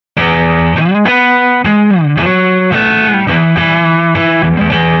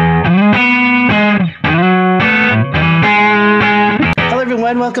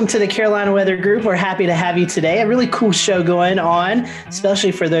welcome to the Carolina Weather Group. We're happy to have you today. A really cool show going on,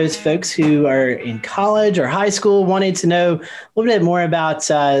 especially for those folks who are in college or high school wanting to know a little bit more about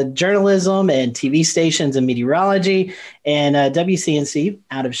journalism and TV stations and meteorology. And WCNC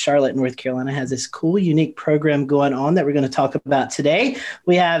out of Charlotte, North Carolina has this cool, unique program going on that we're going to talk about today.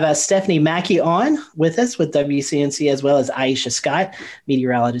 We have Stephanie Mackey on with us with WCNC, as well as Aisha Scott,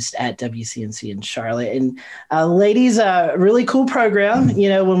 meteorologist at WCNC in Charlotte. And ladies, really cool program. You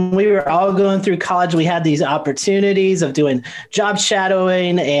know, when we were all going through college, we had these opportunities of doing job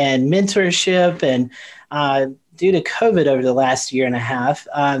shadowing and mentorship, and due to COVID over the last year and a half,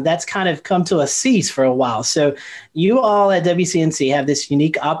 that's kind of come to a cease for a while. So you all at WCNC have this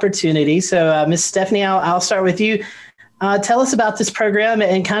unique opportunity. So Ms. Stephanie, I'll start with you. Tell us about this program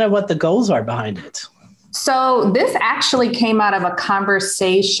and kind of what the goals are behind it. So this actually came out of a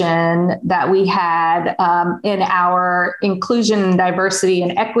conversation that we had in our inclusion, diversity,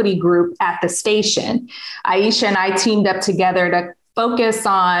 and equity group at the station. Aisha and I teamed up together to focus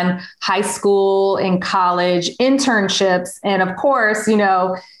on high school and college internships. And of course, you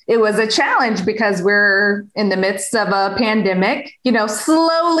know, it was a challenge because we're in the midst of a pandemic, you know,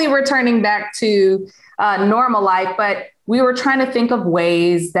 slowly returning back to normal life. But we were trying to think of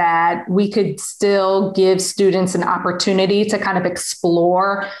ways that we could still give students an opportunity to kind of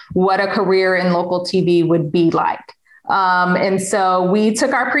explore what a career in local TV would be like. And so we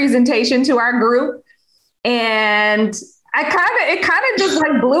took our presentation to our group, and it kind of just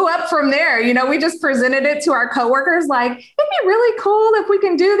like blew up from there. You know, we just presented it to our coworkers, like, it'd be really cool if we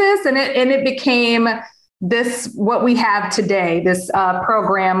can do this. And it became this, what we have today, this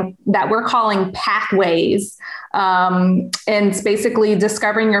program that we're calling Pathways. And it's basically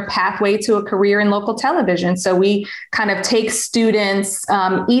discovering your pathway to a career in local television. So we kind of take students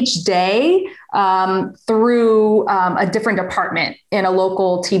each day through a different department in a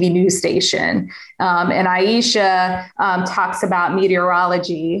local TV news station. And Aisha talks about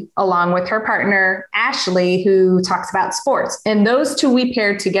meteorology along with her partner, Ashley, who talks about sports. And those two we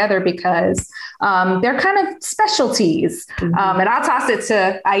paired together because they're kind of specialties. And I'll toss it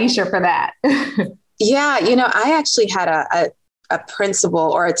to Aisha for that. Yeah, you know, I actually had a principal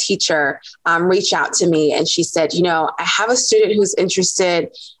or a teacher reach out to me, and she said, you know, I have a student who's interested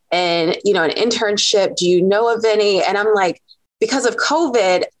in, you know, an internship. Do you know of any? And I'm like, because of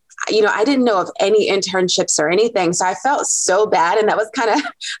COVID, you know, I didn't know of any internships or anything. So I felt so bad. And that was kind of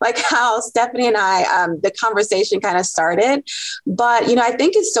like how Stephanie and I, the conversation kind of started. But, you know, I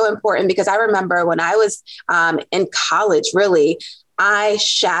think it's so important because I remember when I was in college, really, I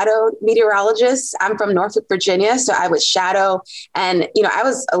shadowed meteorologists. I'm from Norfolk, Virginia. So I would shadow. And, you know, I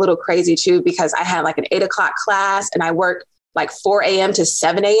was a little crazy too, because I had like an 8 o'clock class and I worked like 4 a.m. to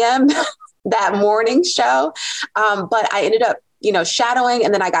 7 a.m. that morning show. But I ended up, you know, shadowing,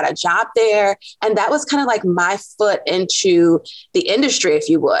 and then I got a job there. And that was kind of like my foot into the industry, if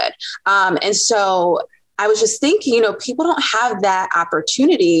you would. And so I was just thinking, you know, people don't have that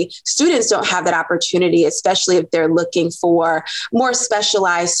opportunity. Students don't have that opportunity, especially if they're looking for more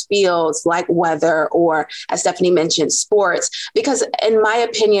specialized fields like weather or, as Stephanie mentioned, sports. Because in my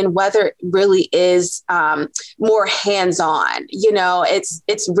opinion, weather really is more hands-on. You know, it's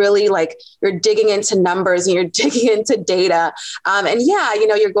really like you're digging into numbers and you're digging into data. And yeah, you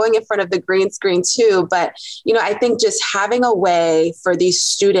know, you're going in front of the green screen too. But, you know, I think just having a way for these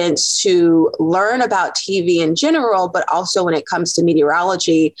students to learn about TV in general, but also when it comes to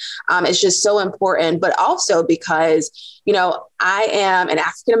meteorology, is just so important. But also because, you know, I am an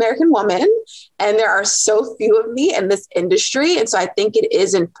African-American woman and there are so few of me in this industry. And so I think it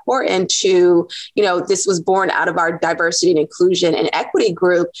is important to, you know, this was born out of our diversity and inclusion and equity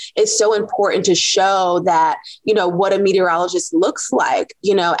group. It's so important to show that, you know, what a meteorologist looks like,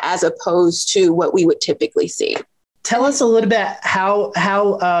 you know, as opposed to what we would typically see. Tell us a little bit how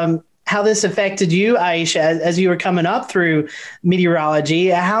this affected you, Aisha, as you were coming up through meteorology.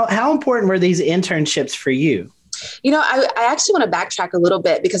 How important were these internships for you? You know, I actually want to backtrack a little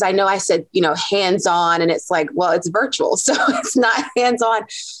bit because I know I said, you know, hands-on, and it's like, well, it's virtual, so it's not hands-on.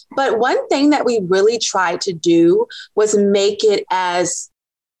 But one thing that we really tried to do was make it as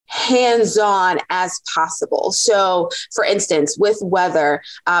hands-on as possible. So for instance, with weather,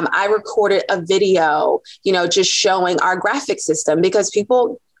 I recorded a video, you know, just showing our graphic system because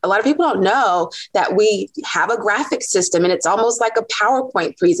a lot of people don't know that we have a graphic system and it's almost like a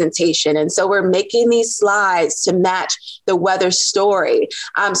PowerPoint presentation. And so we're making these slides to match the weather story.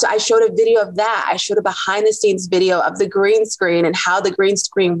 So I showed a video of that. I showed a behind the scenes video of the green screen and how the green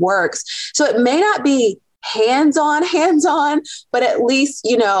screen works. So it may not be hands-on, but at least,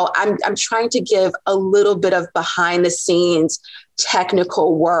 you know, I'm trying to give a little bit of behind the scenes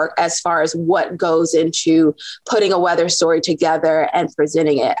technical work as far as what goes into putting a weather story together and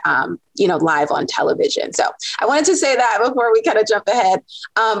presenting it, live on television. So I wanted to say that before we kind of jump ahead.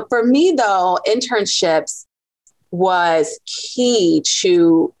 For me, though, internships was key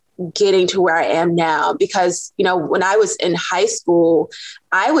to getting to where I am now, because, when I was in high school,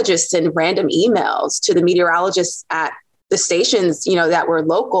 I would just send random emails to the meteorologists at the stations, that were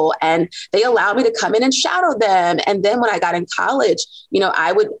local, and they allowed me to come in and shadow them. And then when I got in college,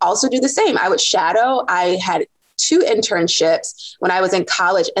 I would also do the same. I would shadow. I had 2 internships when I was in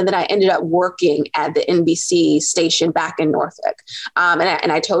college, and then I ended up working at the NBC station back in Norfolk.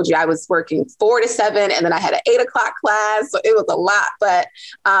 And I told you I was working 4 to 7, and then I had an 8 o'clock class. So it was a lot, but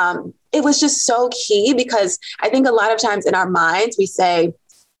it was just so key, because I think a lot of times in our minds, we say,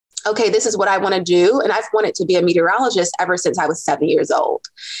 okay, this is what I want to do. And I've wanted to be a meteorologist ever since I was 7 years old.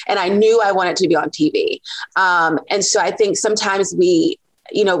 And I knew I wanted to be on TV. And so I think sometimes we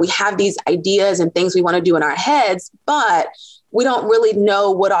have these ideas and things we want to do in our heads, but we don't really know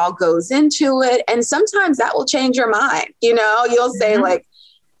what all goes into it. And sometimes that will change your mind. You'll say like,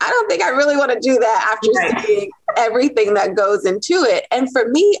 I don't think I really want to do that after seeing everything that goes into it. And for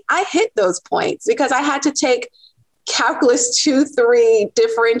me, I hit those points because I had to take calculus 2-3,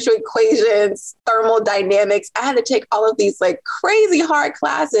 differential equations, thermodynamics. I had to take all of these like crazy hard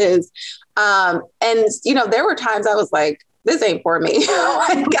classes. And there were times I was like, this ain't for me.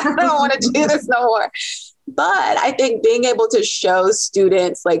 I don't want to do this no more. But I think being able to show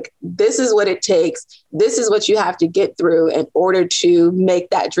students like, this is what it takes. This is what you have to get through in order to make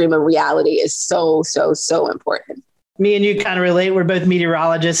that dream a reality is so, so, so important. Me and you kind of relate. We're both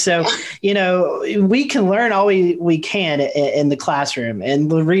meteorologists. So, we can learn all we can in the classroom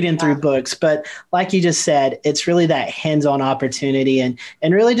and reading through books. But like you just said, it's really that hands-on opportunity and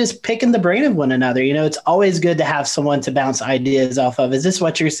really just picking the brain of one another. It's always good to have someone to bounce ideas off of. Is this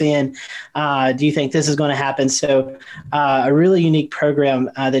what you're seeing? Do you think this is going to happen? So a really unique program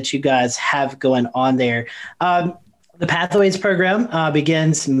that you guys have going on there. The Pathways program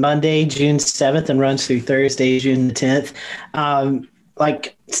begins Monday, June 7th and runs through Thursday, June 10th.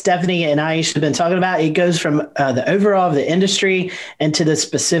 Like Stephanie and Aisha have been talking about, it goes from the overall of the industry and to the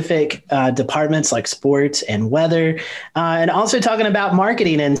specific departments like sports and weather, and also talking about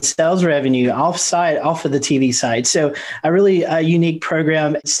marketing and sales revenue off of the TV side. So a really unique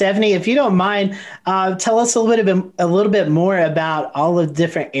program. Stephanie, if you don't mind, tell us a little bit more about all the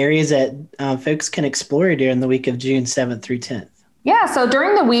different areas that folks can explore during the week of June 7th through 10th. Yeah. So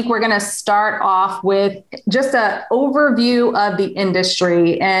during the week, we're going to start off with just an overview of the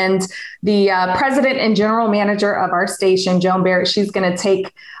industry, and the president and general manager of our station, Joan Barrett, she's going to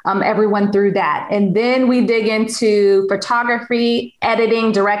take everyone through that. And then we dig into photography,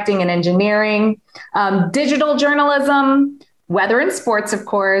 editing, directing, and engineering, digital journalism, weather and sports, of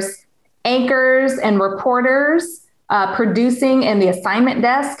course, anchors and reporters, producing and the assignment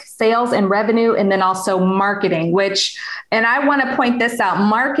desk, sales and revenue, and then also marketing, and I want to point this out,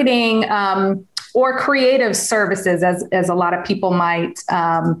 marketing or creative services, as a lot of people might,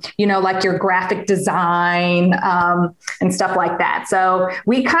 like your graphic design and stuff like that. So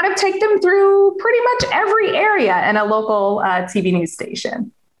we kind of take them through pretty much every area in a local TV news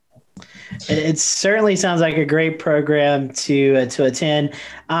station. It certainly sounds like a great program to attend.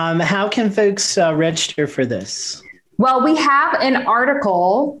 How can folks register for this? Well, we have an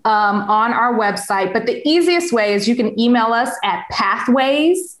article on our website, but the easiest way is you can email us at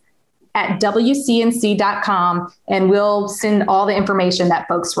pathways@wcnc.com, and we'll send all the information that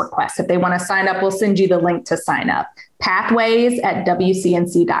folks request. If they want to sign up, we'll send you the link to sign up.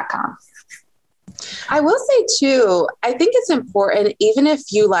 Pathways@wcnc.com. I will say too, I think it's important, even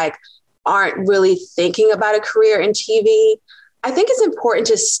if you aren't really thinking about a career in TV, I think it's important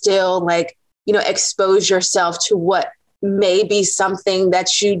to still expose yourself to what may be something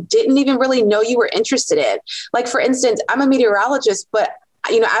that you didn't even really know you were interested in. Like, for instance, I'm a meteorologist, but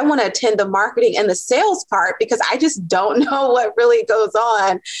I want to attend the marketing and the sales part because I just don't know what really goes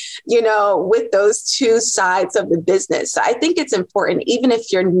on, with those two sides of the business. So I think it's important, even if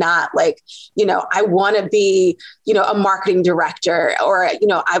you're not I want to be, a marketing director, or,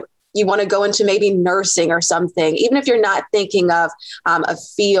 you want to go into maybe nursing or something, even if you're not thinking of a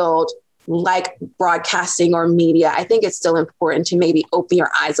field like broadcasting or media, I think it's still important to maybe open your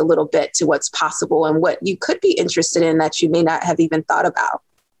eyes a little bit to what's possible and what you could be interested in that you may not have even thought about.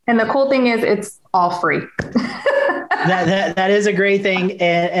 And the cool thing is it's all free. That is a great thing.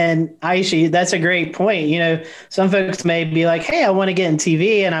 And Aisha, that's a great point. Some folks may be like, hey, I want to get in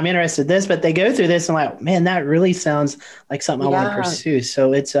TV and I'm interested in this, but they go through this and like, man, that really sounds like something I want to pursue.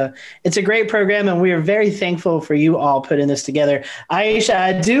 So it's a great program. And we are very thankful for you all putting this together. Aisha,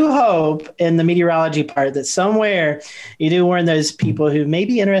 I do hope in the meteorology part that somewhere you do warn those people who may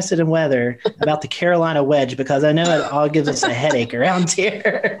be interested in weather about the Carolina wedge, because I know it all gives us a headache around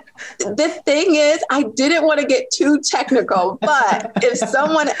here. The thing is, I didn't want to get too technical, but if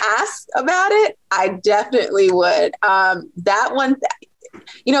someone asks about it, I definitely would. That one,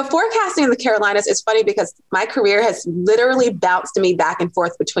 forecasting in the Carolinas is funny because my career has literally bounced me back and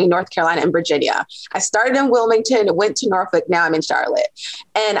forth between North Carolina and Virginia. I started in Wilmington, went to Norfolk, now I'm in Charlotte.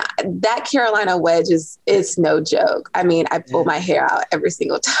 And that Carolina wedge is no joke. I mean, I pull my hair out every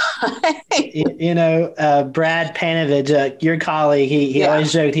single time. Brad Panovich, your colleague, he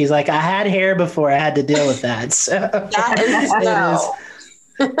always joked, he's like, I had hair before I had to deal with that. So that is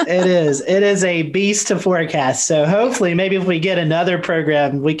It is a beast to forecast. So hopefully maybe if we get another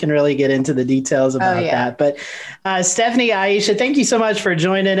program, we can really get into the details about that. But Stephanie, Aisha, thank you so much for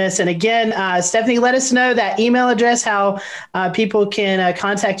joining us. And again, Stephanie, let us know that email address, how people can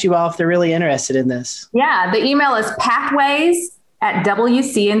contact you all if they're really interested in this. Yeah, the email is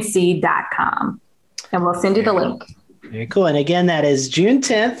pathways@wcnc.com. And we'll send you the link. Very cool. And again, that is June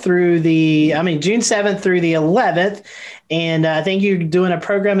 7th through the 11th. And I think you're doing a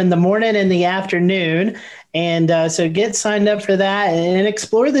program in the morning and the afternoon. And so get signed up for that and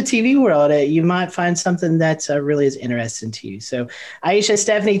explore the TV world. You might find something that's really is interesting to you. So Aisha,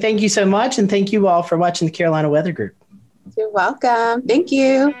 Stephanie, thank you so much. And thank you all for watching the Carolina Weather Group. You're welcome. Thank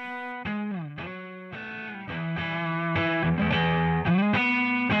you.